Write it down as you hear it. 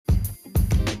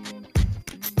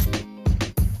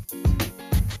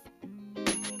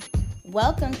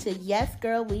Welcome to Yes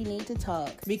Girl, We Need to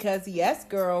Talk. Because yes,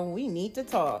 girl, we need to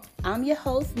talk. I'm your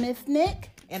host, Miss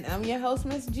Nick. And I'm your host,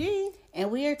 Miss G. And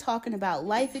we are talking about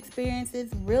life experiences,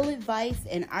 real advice,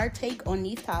 and our take on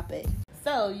these topics.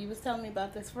 So, you was telling me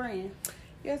about this friend.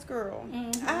 Yes, girl.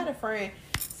 Mm-hmm. I had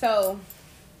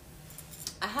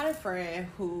a friend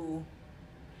who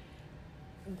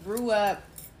grew up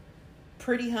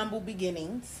pretty humble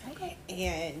beginnings. Okay.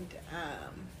 And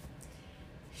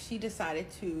she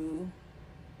decided to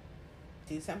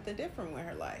do something different with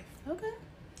her life. Okay.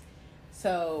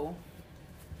 So,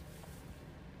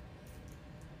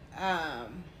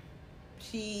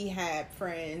 she had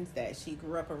friends that she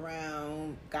grew up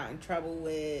around, got in trouble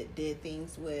with, did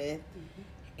things with,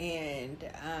 and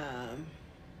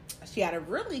she had a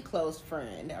really close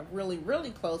friend, a really,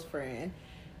 really close friend.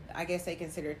 I guess they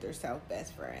considered themselves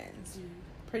best friends.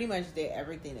 Pretty much did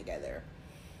everything together.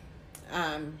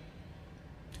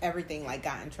 Everything, like,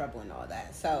 got in trouble and all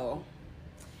that. So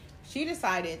she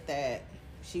decided that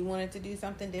she wanted to do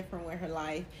something different with her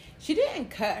life. She didn't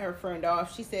cut her friend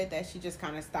off. She said that she just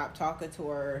kind of stopped talking to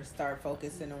her, started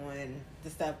focusing on the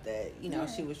stuff that,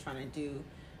 she was trying to do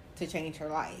to change her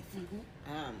life.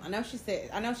 I know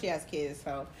she has kids,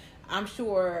 so I'm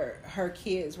sure her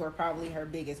kids were probably her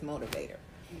biggest motivator.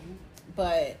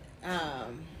 But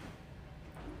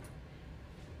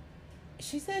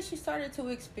she said she started to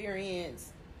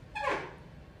experience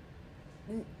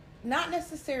not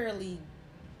necessarily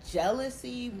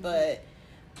jealousy, but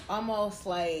almost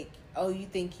like, oh, you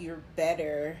think you're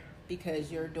better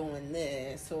because you're doing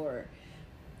this, or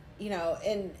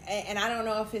and I don't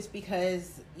know if it's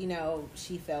because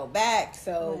she fell back,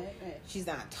 so right. She's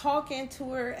not talking to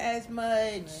her as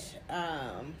much.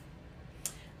 I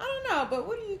don't know, but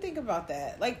what do you think about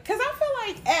that? Like, because I feel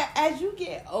like as you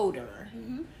get older,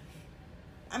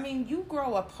 I mean, you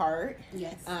grow apart.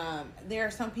 Yes. There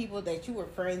are some people that you were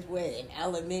friends with in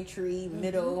elementary,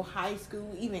 middle, high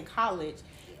school, even college,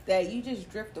 that you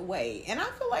just drift away. And I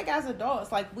feel like as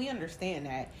adults, like, we understand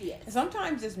that. Yes.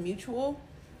 Sometimes it's mutual.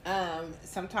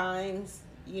 Sometimes,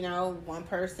 one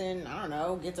person, I don't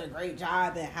know, gets a great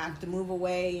job and have to move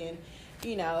away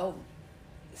and,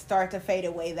 start to fade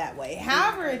away that way.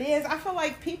 However it is, I feel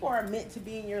like people are meant to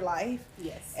be in your life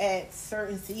at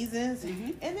certain seasons.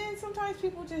 And then sometimes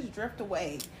people just drift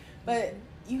away. But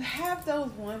you have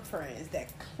those one friends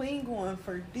that cling on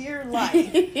for dear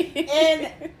life.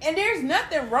 and there's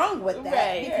nothing wrong with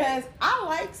that. Because I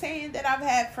like saying that I've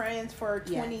had friends for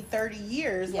 20, 30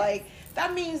 years. Like,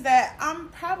 that means that I'm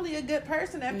probably a good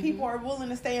person and people are willing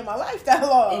to stay in my life that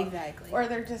long. Exactly. Or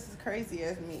they're just as crazy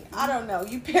as me. I don't know.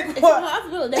 You pick It's one.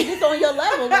 possible. They're just on your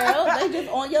level, girl. They're just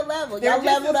on your level. Y'all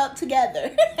leveled up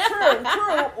together. True.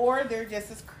 Or they're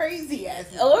just as crazy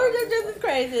as you. Or they're just as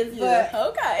crazy as you. But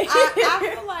okay.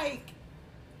 I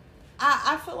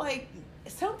feel like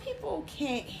some people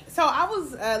can't. So I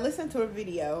was listening to a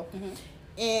video.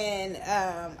 And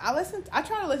I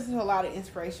try to listen to a lot of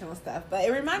inspirational stuff, but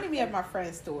it reminded me of my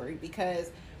friend's story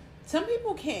because some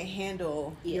people can't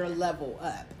handle your level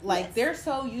up. Like, they're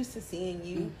so used to seeing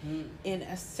you in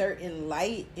a certain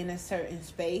light, in a certain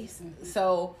space.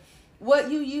 So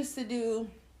what you used to do,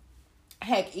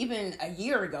 heck, even a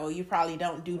year ago, you probably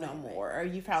don't do no more, or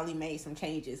you probably made some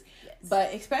changes.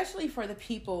 But especially for the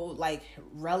people, like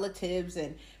relatives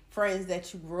and friends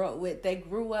that you grew up with, they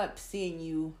grew up seeing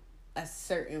you a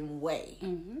certain way.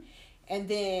 And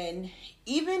then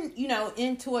even,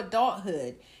 into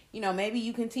adulthood, maybe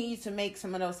you continue to make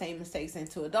some of those same mistakes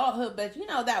into adulthood, but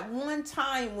that one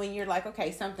time when you're like,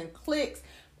 okay, something clicks,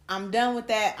 I'm done with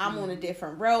that, I'm on a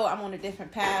different road, I'm on a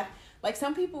different path. Like,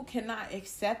 some people cannot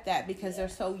accept that because they're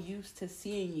so used to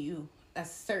seeing you a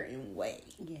certain way.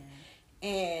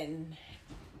 And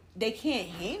they can't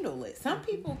handle it. Some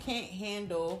people can't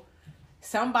handle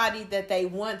somebody that they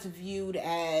once viewed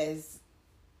as,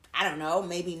 I don't know,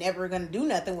 maybe never going to do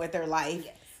nothing with their life,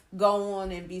 go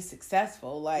on and be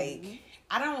successful. Like,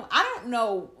 I don't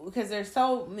know, because there's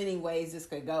so many ways this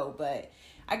could go, but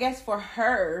I guess for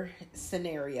her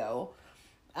scenario,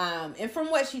 and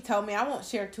from what she told me, I won't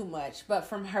share too much, but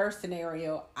from her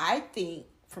scenario, I think,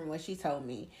 from what she told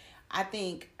me, I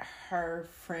think her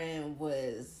friend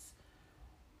was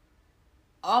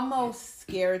almost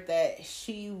scared that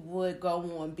she would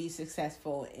go on, be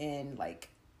successful, and like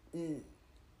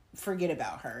forget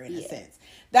about her in a sense.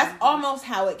 That's almost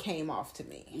how it came off to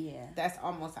me. That's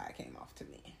almost how it came off to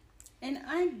me. And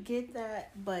I get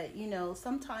that, but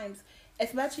sometimes,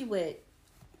 especially with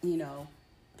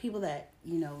people that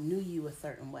knew you a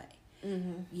certain way,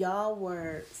 y'all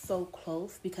were so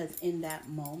close because in that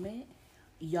moment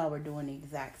y'all were doing the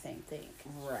exact same thing.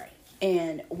 Right.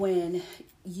 And when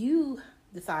you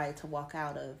decide to walk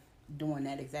out of doing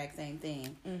that exact same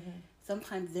thing,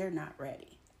 sometimes they're not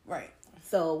ready. Right.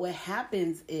 So what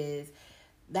happens is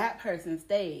that person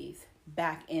stays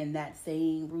back in that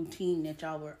same routine that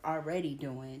y'all were already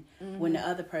doing when the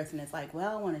other person is like,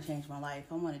 well, I want to change my life.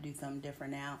 I want to do something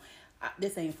different now.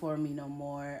 This ain't for me no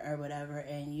more or whatever.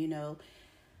 And, you know,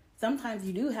 sometimes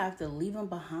you do have to leave them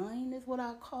behind is what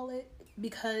I call it.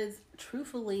 Because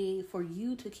truthfully, for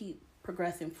you to keep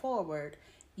progressing forward,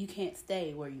 you can't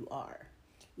stay where you are.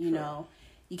 You know,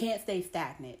 you can't stay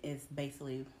stagnant is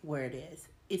basically where it is.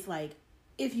 It's like,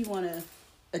 if you want to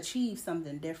achieve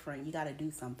something different, you got to do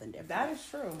something different. That is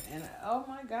true. And oh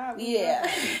my God. Yeah.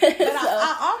 But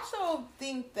I also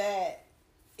think that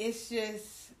it's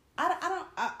just,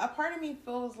 a part of me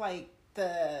feels like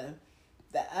the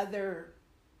other,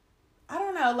 I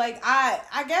don't know, like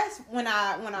I guess when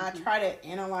I try to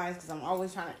analyze, because I'm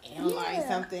always trying to analyze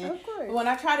something, of course. But when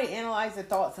I try to analyze the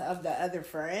thoughts of the other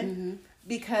friend,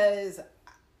 because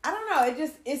I don't know,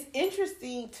 it's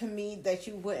interesting to me that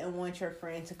you wouldn't want your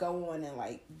friend to go on and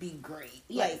like be great.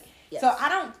 Yes. Like, yes. So I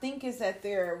don't think it's that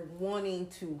they're wanting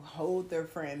to hold their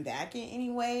friend back in any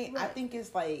way. Right. I think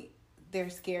it's like they're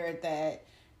scared that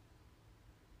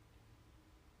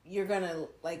you're gonna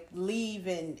like leave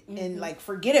and like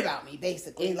forget about me,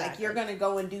 basically. Exactly. Like you're gonna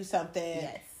go and do something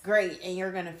great and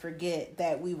you're gonna forget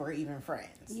that we were even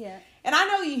friends. Yeah. And I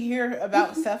know you hear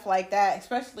about stuff like that,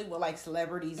 especially with like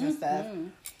celebrities and stuff.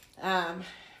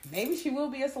 Maybe she will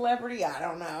be a celebrity. I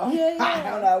don't know. Yeah. I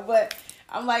don't know. But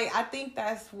I'm like, I think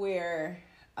that's where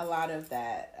a lot of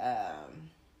that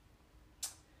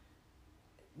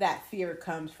that fear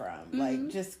comes from. Like,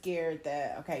 just scared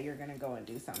that, okay, you're going to go and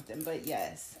do something. But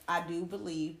yes, I do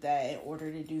believe that in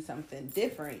order to do something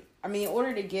different, in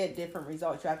order to get different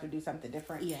results, you have to do something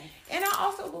different. Yeah. And I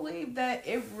also believe that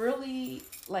it really,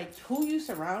 like, who you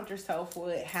surround yourself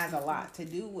with has a lot to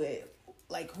do with,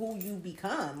 like, who you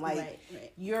become. Like,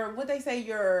 right. what they say,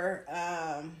 your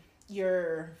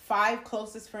 5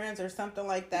 closest friends or something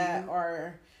like that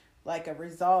are like a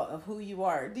result of who you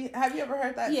are. Have you ever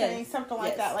heard that saying? Something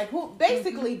like that. Like, who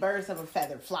basically birds of a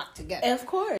feather flock together. Of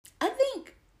course. I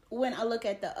think when I look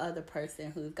at the other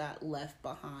person who got left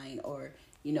behind or,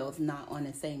 you know, is not on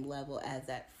the same level as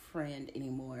that friend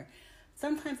anymore,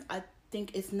 sometimes I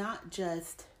think it's not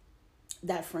just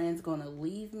that friend's going to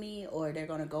leave me or they're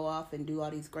going to go off and do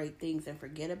all these great things and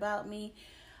forget about me.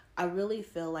 I really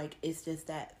feel like it's just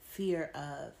that fear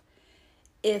of,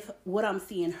 if what I'm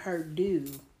seeing her do,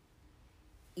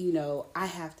 you know, I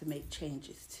have to make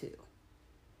changes too.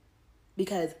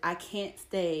 Because I can't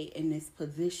stay in this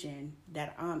position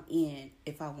that I'm in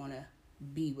if I want to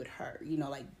be with her, you know,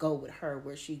 like go with her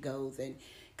where she goes and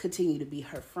continue to be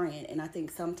her friend. And I think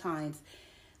sometimes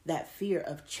that fear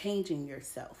of changing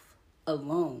yourself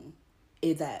alone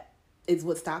is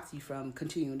what stops you from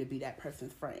continuing to be that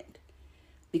person's friend.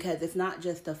 Because it's not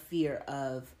just a fear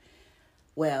of,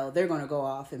 well, they're going to go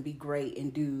off and be great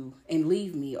and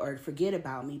leave me or forget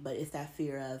about me. But it's that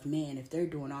fear of, man, if they're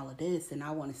doing all of this and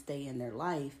I want to stay in their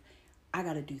life, I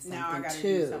got to do something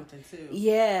too.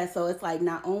 Yeah. So it's like,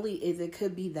 not only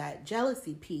could be that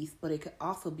jealousy piece, but it could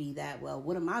also be that, well,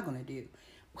 what am I going to do?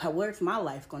 Where's my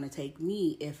life going to take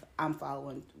me if I'm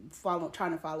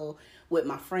trying to follow with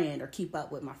my friend or keep up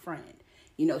with my friend?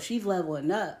 You know, she's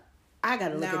leveling up. I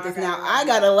gotta look at this now. I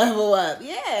gotta level up.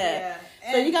 Yeah.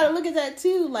 So you gotta look at that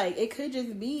too. Like, it could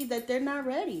just be that they're not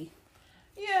ready.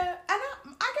 Yeah. And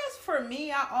I guess for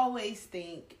me, I always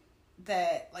think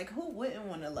that, like, who wouldn't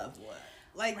want to level up?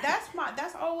 Like, right.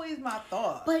 That's always my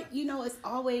thought. But, you know, it's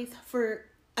always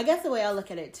I guess the way I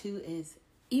look at it too is,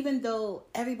 even though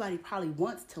everybody probably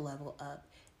wants to level up,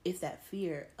 it's that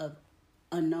fear of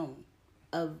unknown,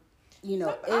 of, you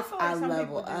know, if I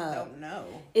level up, don't know.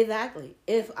 Exactly.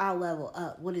 If I level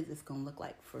up, what is this going to look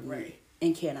like for me? Right.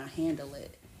 And can I handle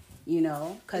it? You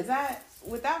know? Would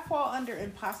that fall under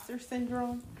imposter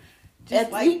syndrome?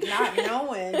 Just like not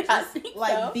knowing, just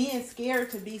like being scared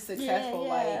to be successful.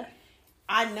 Yeah. Like,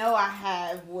 I know I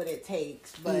have what it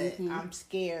takes, but I'm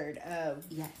scared of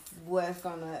what's it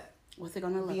gonna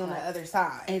look like on the other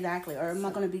side. Exactly. Or am I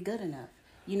going to be good enough?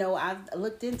 You know, I've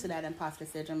looked into that imposter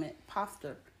syndrome,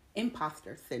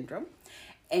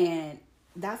 and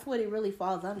that's what it really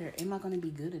falls under. Am I going to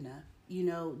be good enough? You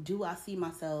know, do I see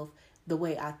myself the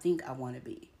way I think I want to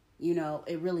be? You know,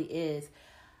 it really is.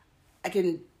 I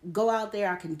can go out there,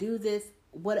 I can do this,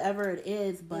 whatever it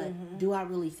is, but do I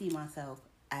really see myself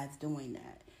as doing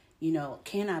that? You know,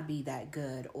 can I be that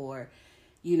good? Or,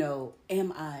 you know,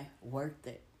 am I worth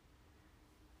it?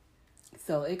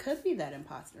 So it could be that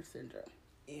imposter syndrome.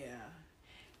 Yeah.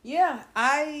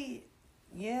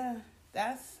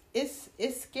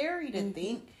 it's scary to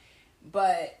think,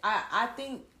 but I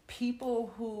think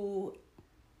people who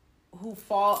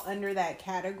fall under that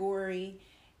category,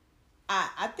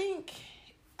 I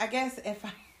guess if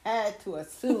I had to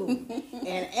assume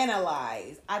and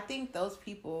analyze, I think those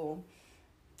people,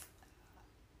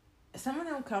 some of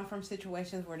them come from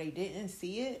situations where they didn't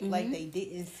see it, like they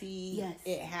didn't see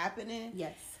it happening.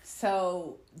 Yes.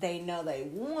 So they know they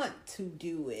want to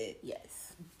do it.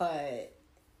 Yes. But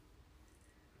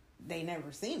they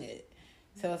never seen it.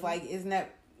 So it's like, isn't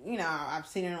that, I've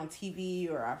seen it on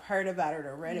TV or I've heard about it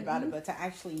or read about it, but to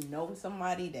actually know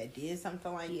somebody that did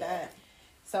something like that.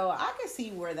 So I could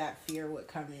see where that fear would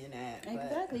come in at.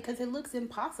 Exactly, because it looks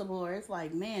impossible, or it's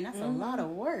like, man, that's a lot of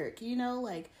work,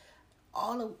 like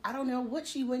I don't know what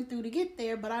she went through to get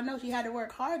there, but I know she had to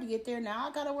work hard to get there. Now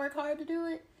I got to work hard to do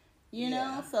it,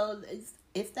 know? So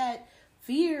it's that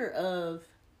fear of,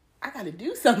 I got to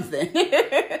do something. Feeling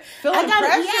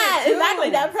pressure. Yeah, too. Exactly.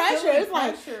 That pressure. Feeling It's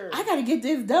pressure. like, I got to get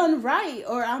this done right,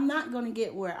 or I'm not going to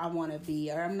get where I want to be,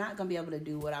 or I'm not going to be able to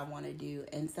do what I want to do.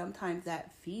 And sometimes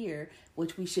that fear,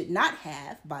 which we should not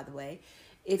have, by the way,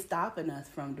 is stopping us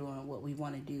from doing what we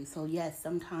want to do. So yes,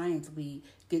 sometimes we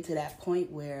get to that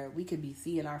point where we could be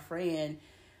seeing our friend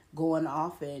going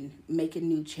off and making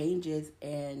new changes,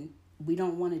 and we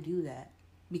don't want to do that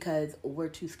because we're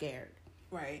too scared.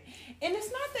 Right. And it's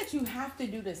not that you have to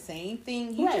do the same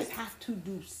thing. You just have to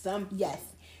do something. Yes.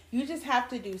 You just have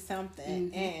to do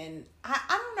something. And I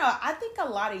don't know. I think a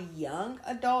lot of young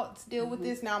adults deal with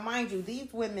this. Now, mind you,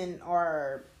 these women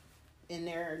are in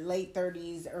their late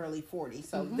 30s, early 40s.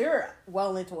 So they're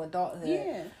well into adulthood.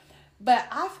 Yeah. But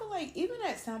I feel like even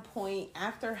at some point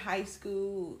after high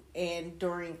school and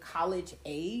during college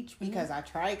age, because I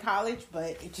tried college,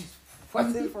 but it just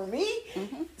wasn't for me.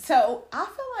 So I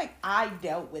feel like I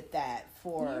dealt with that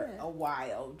for a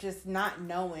while, just not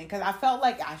knowing, because I felt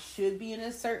like I should be in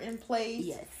a certain place.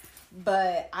 Yes.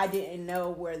 But I didn't know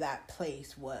where that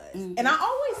place was. And I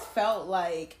always felt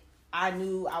like I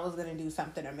knew I was going to do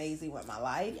something amazing with my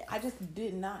life. Yes. I just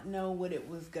did not know what it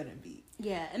was going to be.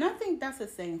 Yeah, and I think that's the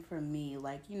same for me.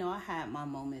 Like, I had my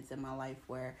moments in my life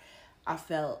where I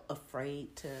felt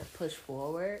afraid to push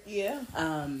forward. Yeah.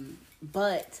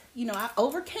 But, I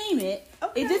overcame it.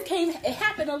 Okay. It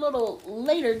happened a little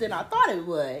later than I thought it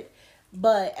would.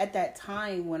 But at that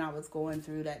time when I was going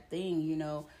through that thing,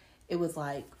 it was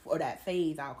like, or that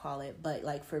phase, I'll call it. But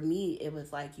like for me, it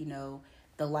was like,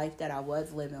 the life that I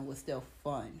was living was still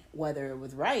fun. Whether it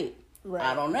was right,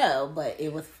 I don't know, but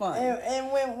it was fun.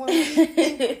 And when we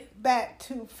think back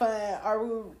to fun, are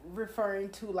we referring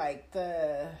to like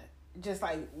just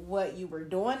like what you were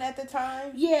doing at the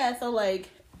time? Yeah, so like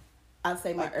I'd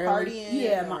say my like early,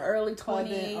 partying, my early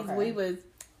 20s. Okay. We was,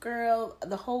 girl,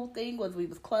 the whole thing was we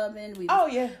was clubbing, we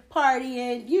was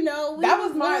partying,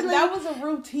 that was a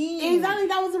routine. Exactly,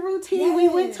 that was a routine.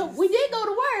 Yes. We did go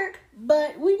to work,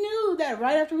 but we knew that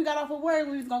right after we got off of work,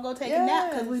 we was gonna go take a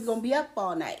nap because we was gonna be up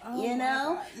all night,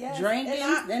 drinking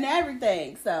and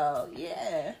everything. So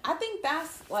yeah, I think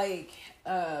that's like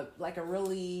a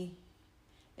really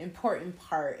important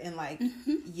part in like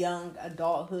young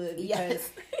adultôt, because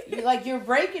you're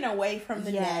breaking away from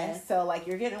the nest, so like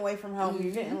you're getting away from home,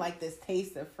 you're getting like this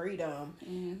taste of freedom.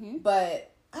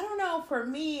 But I don't know, for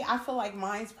me, I feel like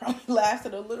mine's probably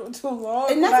lasted a little too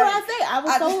long, and that's what I say. I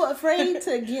was so afraid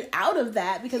to get out of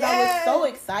that because I was so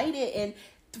excited, and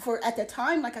at the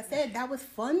time, like I said, that was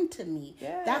fun to me.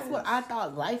 Yes. That's what I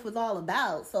thought life was all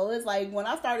about. So it's like when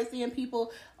I started seeing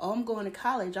people, I'm going to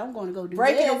college, I'm going to go do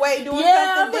breaking this. away, doing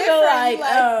something different.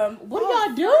 Like, what are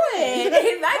y'all doing?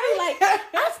 Exactly, like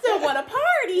I still want to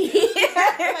party.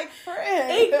 Like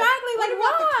friends. Exactly, like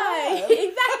why?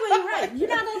 Exactly right. You're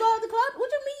not gonna go to the club?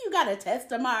 What you mean you got a test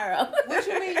tomorrow? What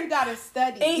you mean you got to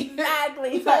study?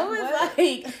 Exactly. So it was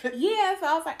like, so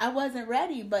I was like, I wasn't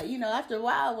ready, but after a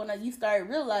while, when you start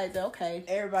realizing, okay,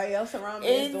 everybody else around me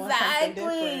is doing something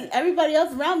different. Everybody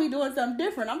else around me doing something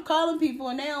different. I'm calling people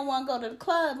and they don't want to go to the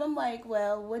club. I'm like,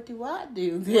 well, what do I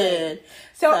do then?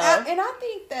 So I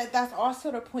think that's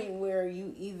also the point where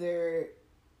you either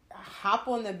hop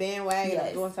on the bandwagon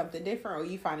of doing something different, or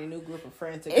you find a new group of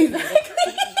friends.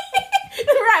 Exactly.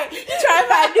 Right. You try to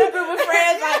find a new group of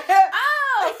friends. Like,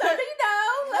 something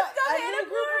let's go ahead and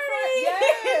party.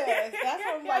 Yes, that's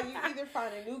what I'm like. You either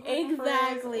find a new group of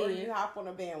friends or you hop on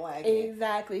a bandwagon.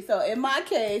 Exactly. So in my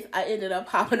case, I ended up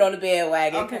hopping on the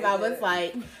bandwagon because I was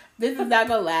like, this is not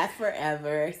gonna last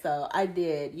forever. So I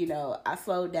did, I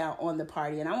slowed down on the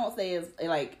party, and I won't say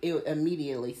it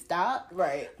immediately stopped,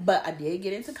 right? But I did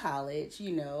get into college.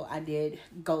 I did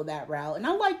go that route, and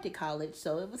I liked it college,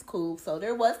 so it was cool. So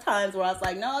there was times where I was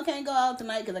like, no, I can't go out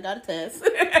tonight because I got a test,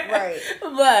 right?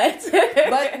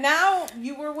 But now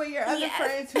you were with your other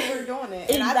friends who were doing it,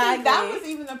 and exactly. I think that was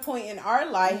even the point in our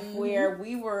life where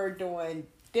we were doing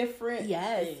different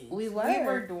things. We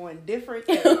were doing different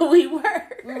things. we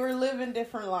were living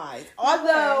different lives.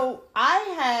 Although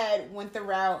I went the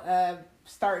route of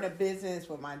starting a business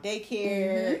with my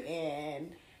daycare,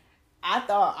 and I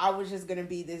thought I was just gonna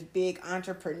be this big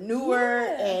entrepreneur,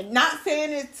 and not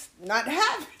saying it's not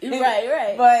happening,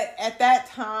 right. But at that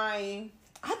time,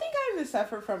 I think I even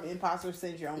suffered from imposter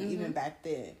syndrome even back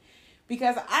then.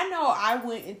 Because I know I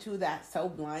went into that so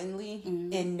blindly,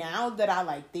 and now that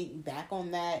I think back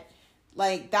on that,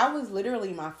 that was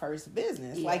literally my first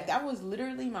business. Yeah. That was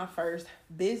literally my first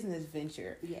business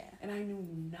venture. Yeah. And I knew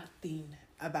nothing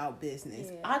about business.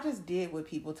 Yeah. I just did what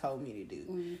people told me to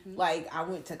do. I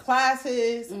went to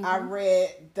classes, I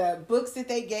read the books that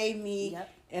they gave me,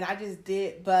 and I just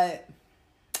did. But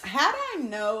had I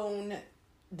known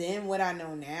then what I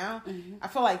know now, I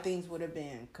feel like things would have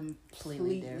been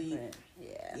completely different.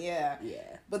 Yeah.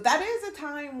 But that is a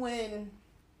time when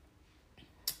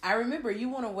I remember you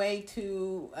went away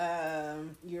to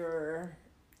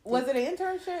was it an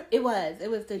internship? It was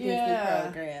the Disney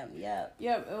program. Yep,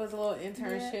 it was a little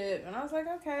internship, and I was like,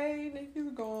 okay,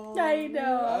 Nikki's gone. I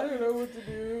know. I don't know what to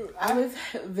do. I was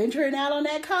venturing out on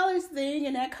that college thing,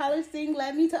 and that college thing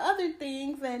led me to other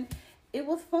things, and it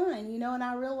was fun, and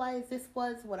I realized this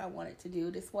was what I wanted to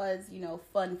do. This was,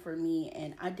 fun for me,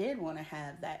 and I did want to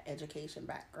have that education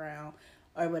background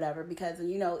or whatever, because,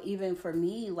 even for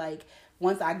me,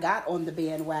 once I got on the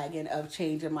bandwagon of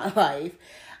changing my life,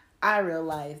 I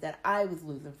realized that I was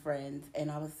losing friends,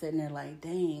 and I was sitting there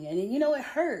dang, and then, it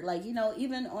hurt,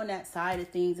 even on that side of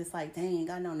things, it's dang,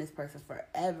 I've known this person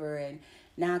forever, and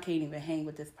now I can't even hang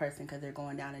with this person because they're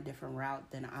going down a different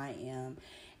route than I am,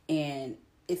 and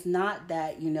it's not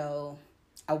that,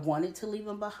 I wanted to leave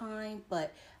them behind,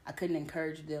 but I couldn't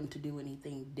encourage them to do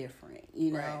anything different,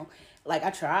 Right.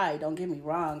 I tried, don't get me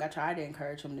wrong, I tried to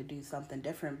encourage them to do something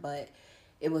different, but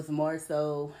it was more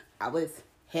so I was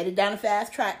headed down a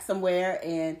fast track somewhere,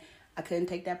 and I couldn't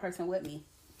take that person with me.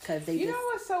 Cause they know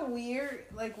what's so weird?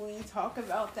 When you talk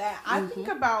about that, I think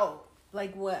about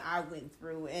what I went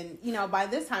through, and, by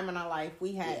this time in our life,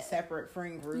 we had separate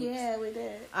friend groups. Yeah, we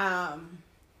did.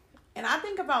 And I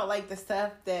think about the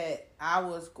stuff that I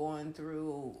was going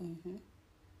through,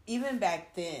 even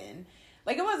back then.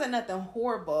 It wasn't nothing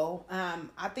horrible. I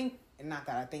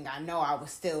know I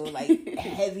was still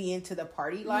heavy into the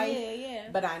party life. Yeah.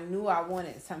 But I knew I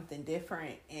wanted something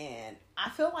different, and I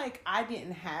feel like I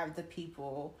didn't have the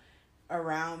people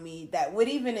around me that would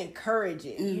even encourage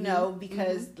it.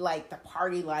 Because the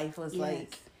party life was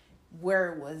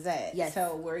where it was at. Yes.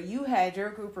 So where you had your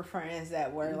group of friends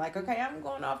that were okay, I'm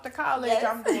going off to college,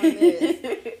 I'm doing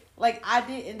this. I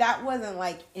didn't, that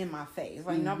wasn't in my face.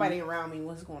 Nobody around me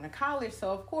was going to college. So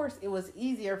of course it was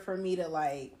easier for me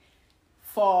to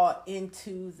fall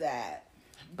into that.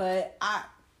 But I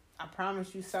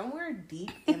promise you, somewhere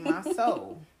deep in my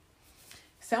soul,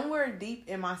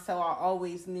 I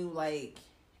always knew, I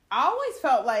always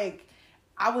felt like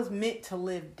I was meant to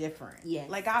live different.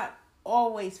 Yes. I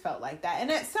always felt like that. And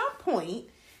at some point,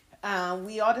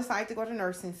 we all decided to go to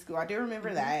nursing school. I do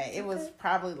remember that. It was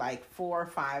probably 4 or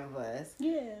 5 of us.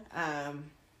 Yeah.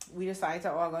 We decided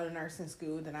to all go to nursing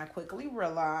school. Then I quickly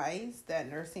realized that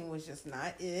nursing was just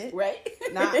not it. Right.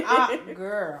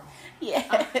 Girl. Yeah.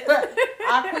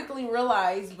 I quickly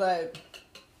realized, but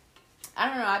I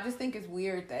don't know. I just think it's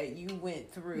weird that you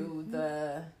went through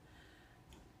the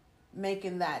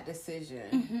making that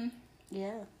decision.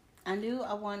 Yeah. I knew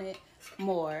I wanted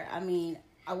more. I mean,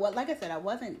 like I said, I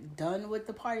wasn't done with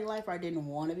the party life, or I didn't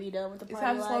want to be done with the party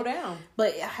life. It's had to slow down.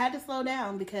 But I had to slow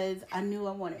down because I knew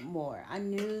I wanted more. I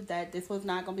knew that this was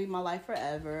not going to be my life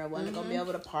forever. I wasn't going to be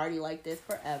able to party like this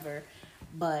forever.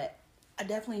 But I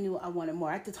definitely knew I wanted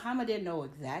more. At the time, I didn't know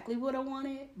exactly what I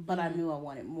wanted, but I knew I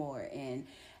wanted more. And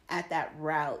at that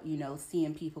route,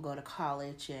 seeing people go to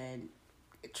college and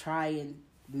try and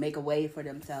make a way for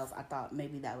themselves, I thought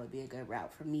maybe that would be a good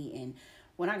route for me. And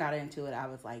when I got into it, I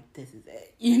was like, this is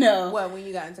it, you know. What, when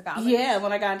you got into college? Yeah,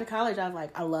 when I got into college, I was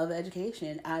like, I love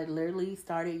education. I literally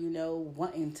started,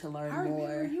 wanting to learn more. I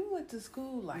remember you went to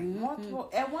school like Mm-hmm. multiple.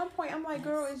 At one point, I'm like,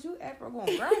 girl, is you ever going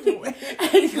to graduate? Girl,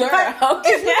 is you going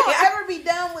to ever be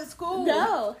done with school?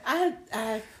 No,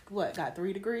 I got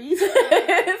 3 degrees.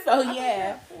 So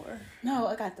yeah. No,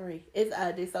 I got 3. It's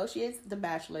the associates, the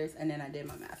bachelor's, and then I did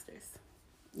my master's.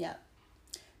 Yep.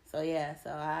 So yeah,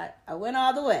 I went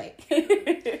all the way.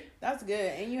 That's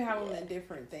good, and you have them in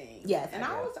different things. Yes, and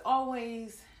I was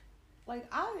always like,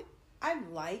 I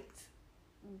liked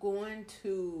going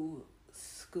to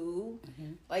school.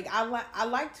 Mm-hmm. Like I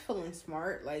liked feeling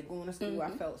smart. Like going to school, I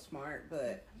felt smart,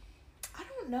 but I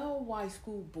don't know why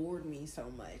school bored me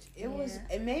so much.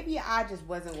 And maybe I just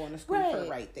wasn't going to school for the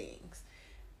right things.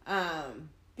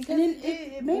 Because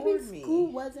it maybe me. School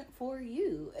wasn't for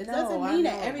you. It doesn't mean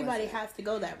that everybody has to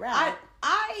go that route.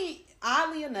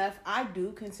 Oddly enough, I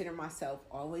do consider myself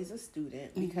always a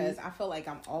student because I feel like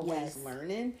I'm always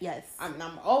learning. Yes.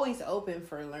 I'm always open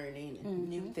for learning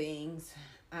new things.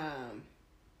 I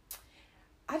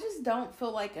just don't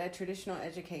feel like a traditional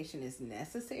education is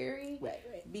necessary.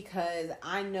 Right. Because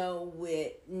I know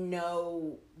with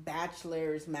no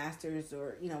bachelor's, master's,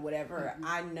 or, whatever,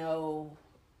 I know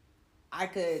I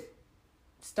could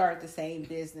start the same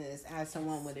business as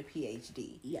someone with a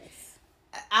PhD. Yes.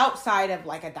 Outside of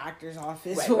like a doctor's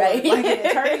office or right. like an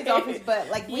attorney's office, but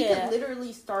like we could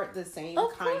literally start the same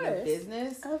kind of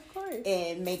business, of course,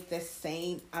 and make the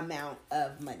same amount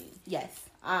of money. Yes.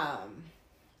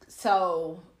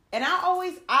 So, and I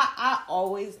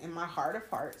always in my heart of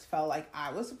hearts felt like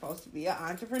I was supposed to be an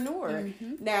entrepreneur.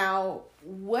 Mm-hmm. Now,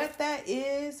 what that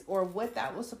is or what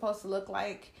that was supposed to look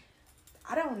like,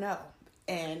 I don't know.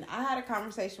 And I had a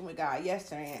conversation with God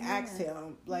yesterday and asked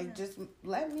him, just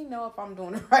let me know if I'm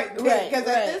doing the right thing. Because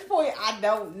at this point, I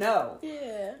don't know.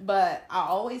 Yeah. But I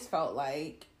always felt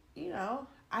like,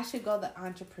 I should go the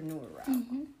entrepreneur route.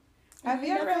 Mm-hmm. Have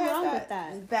you ever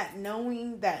had that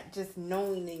knowing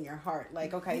in your heart,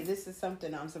 like, okay, this is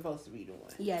something I'm supposed to be doing?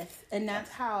 Yes. And that's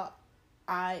how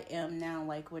I am now,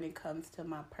 like, when it comes to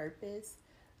my purpose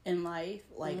in life.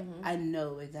 Like, I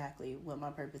know exactly what my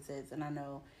purpose is, and I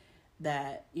know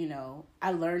that,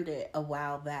 I learned it a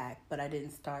while back, but I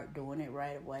didn't start doing it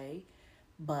right away.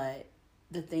 But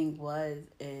the thing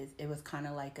is it was kind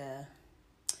of like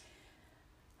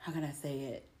how can I say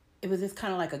it? It was just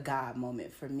kind of like a God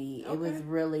moment for me. Okay. It was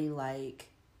really like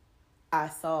I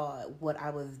saw what I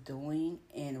was doing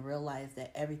and realized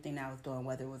that everything I was doing,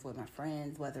 whether it was with my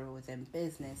friends, whether it was in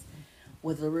business,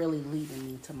 was really leading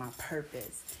me to my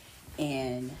purpose.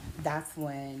 And that's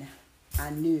when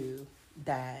I knew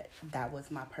that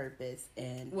was my purpose.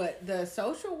 And what, the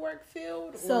social work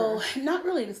field? So not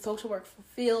really the social work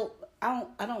field. I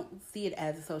don't see it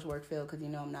as a social work field because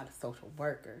I'm not a social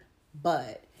worker,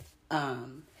 but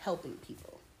helping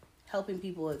people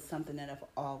is something that I've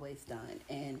always done.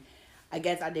 And I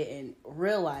guess I didn't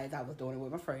realize I was doing it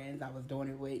with my friends. I was doing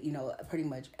it with pretty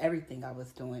much everything I was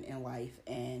doing in life,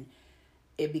 and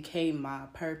it became my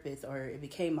purpose, or it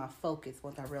became my focus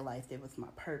once I realized it was my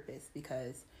purpose,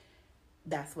 because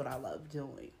that's what I love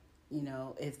doing.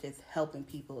 It's just helping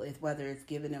people. It's whether it's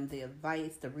giving them the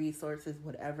advice, the resources,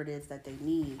 whatever it is that they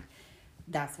need.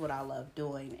 That's what I love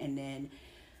doing. And then,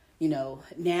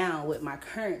 now with my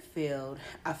current field,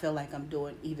 I feel like I'm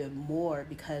doing even more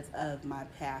because of my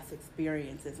past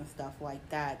experiences and stuff like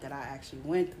that I actually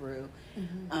went through.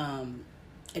 Mm-hmm.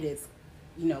 It is,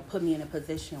 put me in a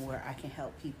position where I can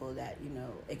help people that,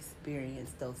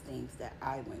 experience those things that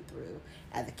I went through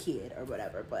as a kid or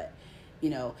whatever. But,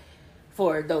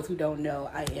 for those who don't know,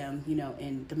 I am,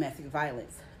 in domestic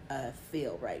violence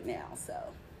field right now. So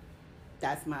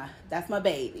that's my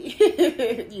baby.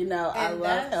 I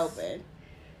love helping.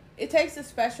 It takes a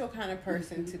special kind of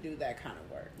person to do that kind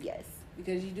of work. Yes.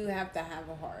 Because you do have to have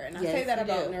a heart. And I say that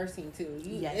about nursing too.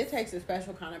 It takes a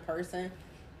special kind of person.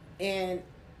 And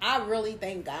I really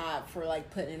thank God for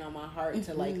putting it on my heart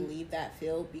to leave that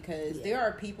field, because there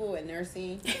are people in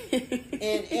nursing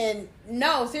and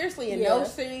no, seriously, in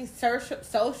nursing,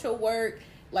 social work,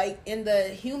 in the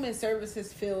human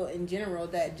services field in general,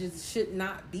 that just should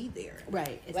not be there.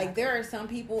 Right. Exactly. There are some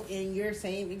people in your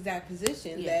same exact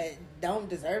position that don't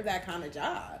deserve that kind of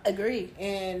job. Agreed.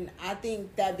 And I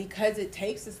think that because it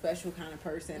takes a special kind of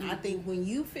person, I think when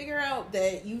you figure out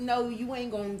that you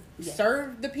ain't going to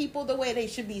serve the people the way they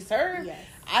should be served,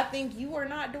 I think you are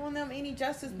not doing them any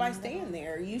justice by staying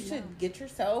there. You should get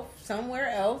yourself somewhere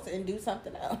else and do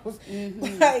something else.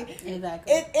 Exactly.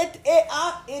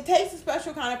 It takes a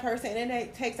special kind of person, and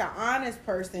it takes an honest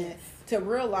person to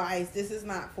realize this is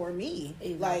not for me.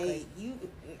 Exactly. Like,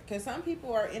 because some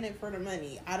people are in it for the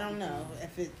money. I don't know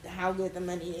how good the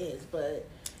money is, but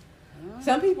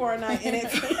some people are not in it.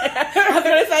 I was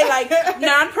gonna say, like,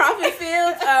 nonprofit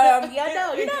fields. Yeah,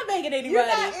 no, you're not making any You're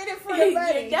money. not in it for the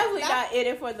money. You're definitely not in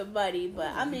it for the money.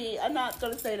 But I mean, I'm not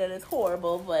gonna say that it's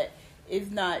horrible, but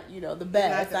it's not, the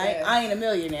best. I ain't a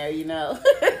millionaire,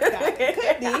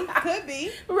 Could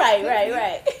be. Right.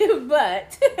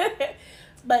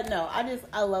 But no,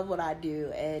 I love what I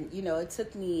do, and it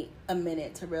took me a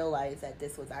minute to realize that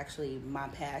this was actually my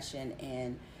passion.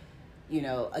 And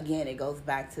again, it goes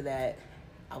back to that.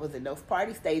 I was in those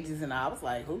party stages, and I was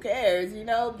like, "Who cares?"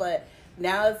 But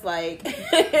now it's like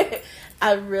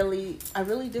I really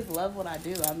just love what I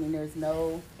do. I mean, there's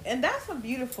no, and that's a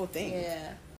beautiful thing.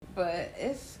 Yeah. But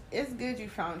it's good you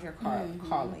found your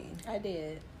calling. I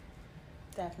did,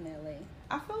 definitely.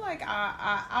 I feel like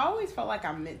I always felt like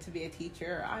I'm meant to be a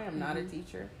teacher. I am not a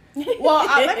teacher. Well,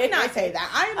 let me not say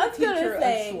that. I am a teacher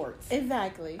of sorts.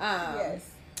 Exactly. Yes.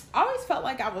 I always felt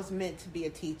like I was meant to be a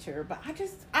teacher, but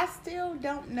I still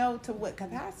don't know to what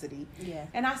capacity. Yeah.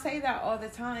 And I say that all the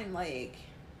time. Like,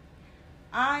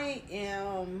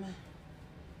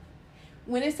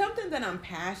 when it's something that I'm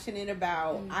passionate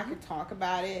about, I could talk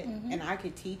about it, and I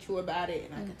could teach you about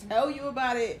it, and I could tell you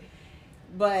about it,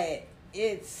 but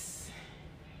is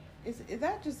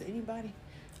that just anybody?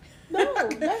 No,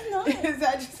 that's not. Is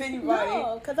that just anybody?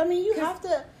 No, because I mean, you have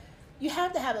to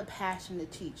have a passion to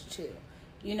teach too.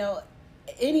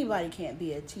 Anybody can't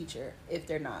be a teacher if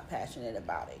they're not passionate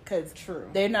about it. Because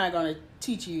they're not going to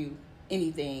teach you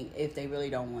anything if they really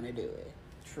don't want to do it.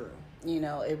 True.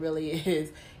 It really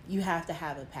is. You have to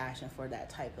have a passion for that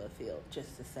type of field,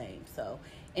 just the same. So,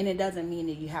 and it doesn't mean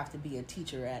that you have to be a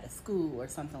teacher at a school or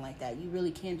something like that. You really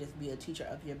can just be a teacher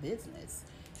of your business.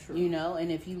 True.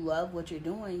 And if you love what you're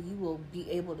doing, you will be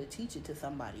able to teach it to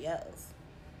somebody else.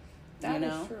 That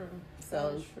is true. So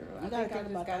that is true. You gotta think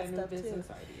about that stuff business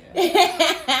idea.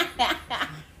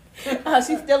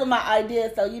 She's stealing my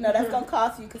idea, so that's gonna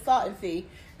cost you consulting fee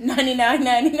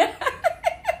 $99.99.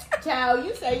 Child,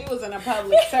 you say you was in a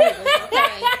public service,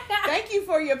 okay? Thank you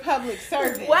for your public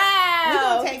service. Wow. We're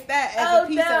going to take that as a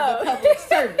piece of the public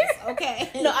service, okay?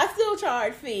 No, I still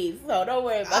charge fees, so don't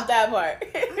worry about that part.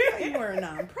 I thought you were a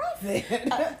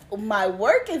nonprofit. My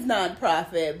work is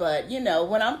nonprofit, but,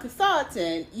 when I'm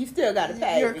consulting, you still got to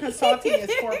pay Your me. consulting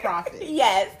is for profit.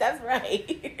 Yes, that's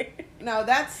right. No,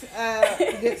 that's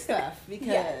good stuff,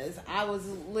 because I was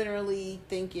literally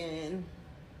thinking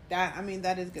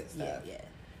that is good stuff. Yeah.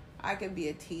 I could be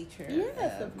a teacher.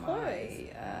 Yes, of course.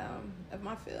 Of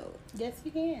my field. Yes, you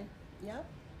can. Yep.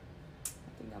 I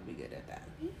think I'll be good at that.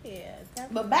 Yeah,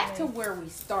 definitely. But back to where we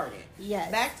started. Yes.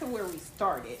 Back to where we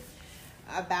started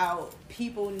about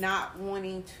people not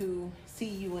wanting to see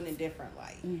you in a different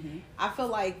light. Mm-hmm. I feel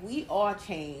like we all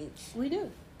change. We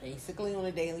do. Basically on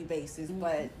a daily basis.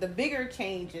 But the bigger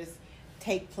changes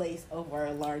take place over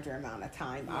a larger amount of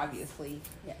time, obviously.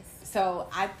 Yes. So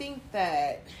I think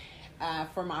that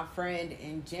for my friend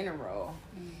in general,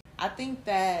 I think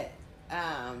that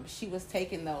she was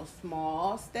taking those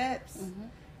small steps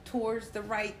towards the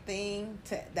right thing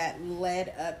that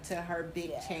led up to her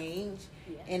big change.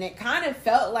 Yeah. And it kind of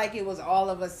felt like it was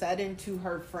all of a sudden to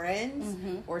her friends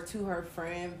or to her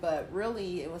friend, but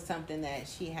really it was something that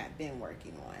she had been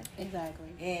working on. Exactly.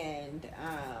 And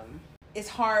it's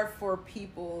hard for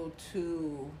people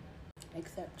to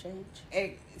accept change.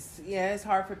 It's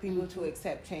hard for people to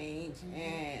accept change,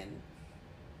 and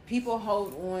people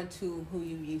hold on to who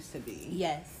you used to be.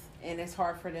 Yes. And it's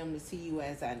hard for them to see you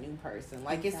as that new person.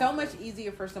 Like, it's so much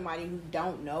easier for somebody who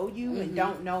don't know you and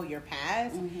don't know your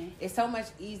past. It's so much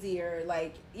easier,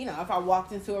 like, if I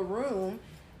walked into a room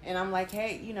and I'm like,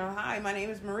 hey, hi, my name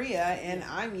is Maria, and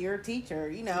I'm your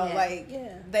teacher.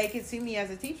 They can see me as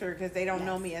a teacher because they don't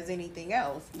know me as anything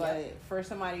else. But for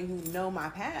somebody who know my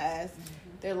past,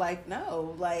 they're like,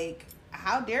 no, like,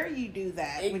 how dare you do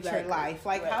that with your life?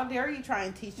 Like, how dare you try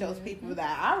and teach those people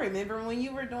that? I remember when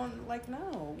you were doing, like,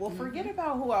 no. Well, forget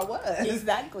about who I was.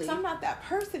 Exactly. 'Cause I'm not that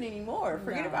person anymore.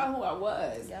 Forget about who I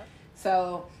was. Yep.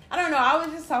 So, I don't know. I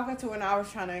was just talking to her, and I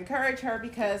was trying to encourage her,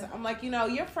 because I'm like,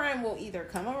 your friend will either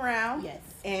come around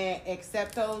and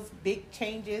accept those big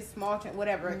changes, small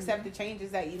whatever, accept the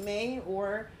changes that you made,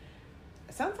 or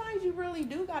sometimes you really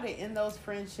do got to end those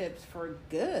friendships for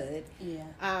good. Yeah.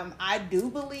 I do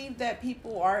believe that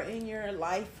people are in your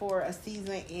life for a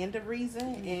season and a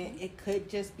reason, and it could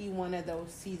just be one of those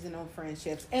seasonal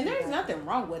friendships. And there's nothing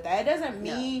wrong with that. It doesn't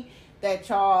mean that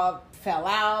y'all fell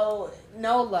out,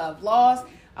 no love lost.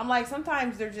 I'm like,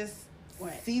 sometimes they're just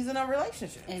seasonal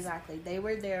relationships. Exactly. They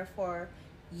were there for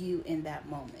you in that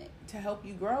moment. To help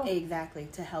you grow. Exactly,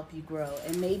 to help you grow.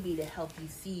 And maybe to help you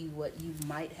see what you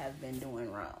might have been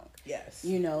doing wrong. Yes.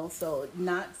 You know, so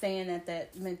not saying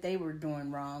that meant they were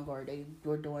doing wrong or they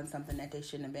were doing something that they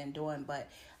shouldn't have been doing. But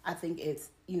I think it's,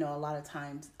 you know, a lot of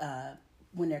times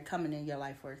when they're coming in your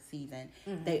life for a season,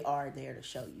 they are there to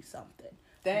show you something.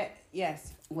 That,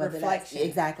 yes, whether reflection.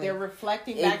 Exactly. They're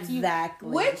reflecting back to you. Exactly.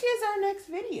 Which is our next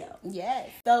video.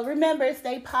 Yes. So remember,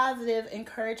 stay positive,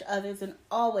 encourage others, and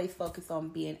always focus on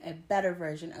being a better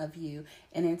version of you.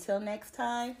 And until next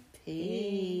time,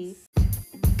 peace.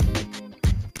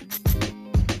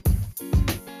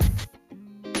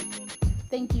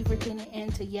 Thank you for tuning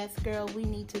in to Yes Girl, We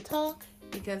Need to Talk.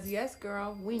 Because yes,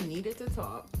 girl, we needed to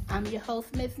talk. I'm your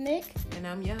host, Miss Nick. And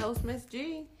I'm your host, Miss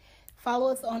G.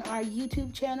 Follow us on our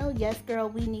YouTube channel, Yes Girl,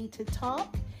 We Need to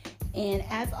Talk. And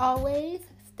as always,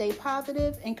 stay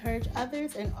positive, encourage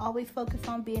others, and always focus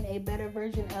on being a better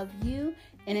version of you.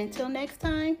 And until next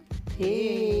time,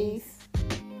 peace.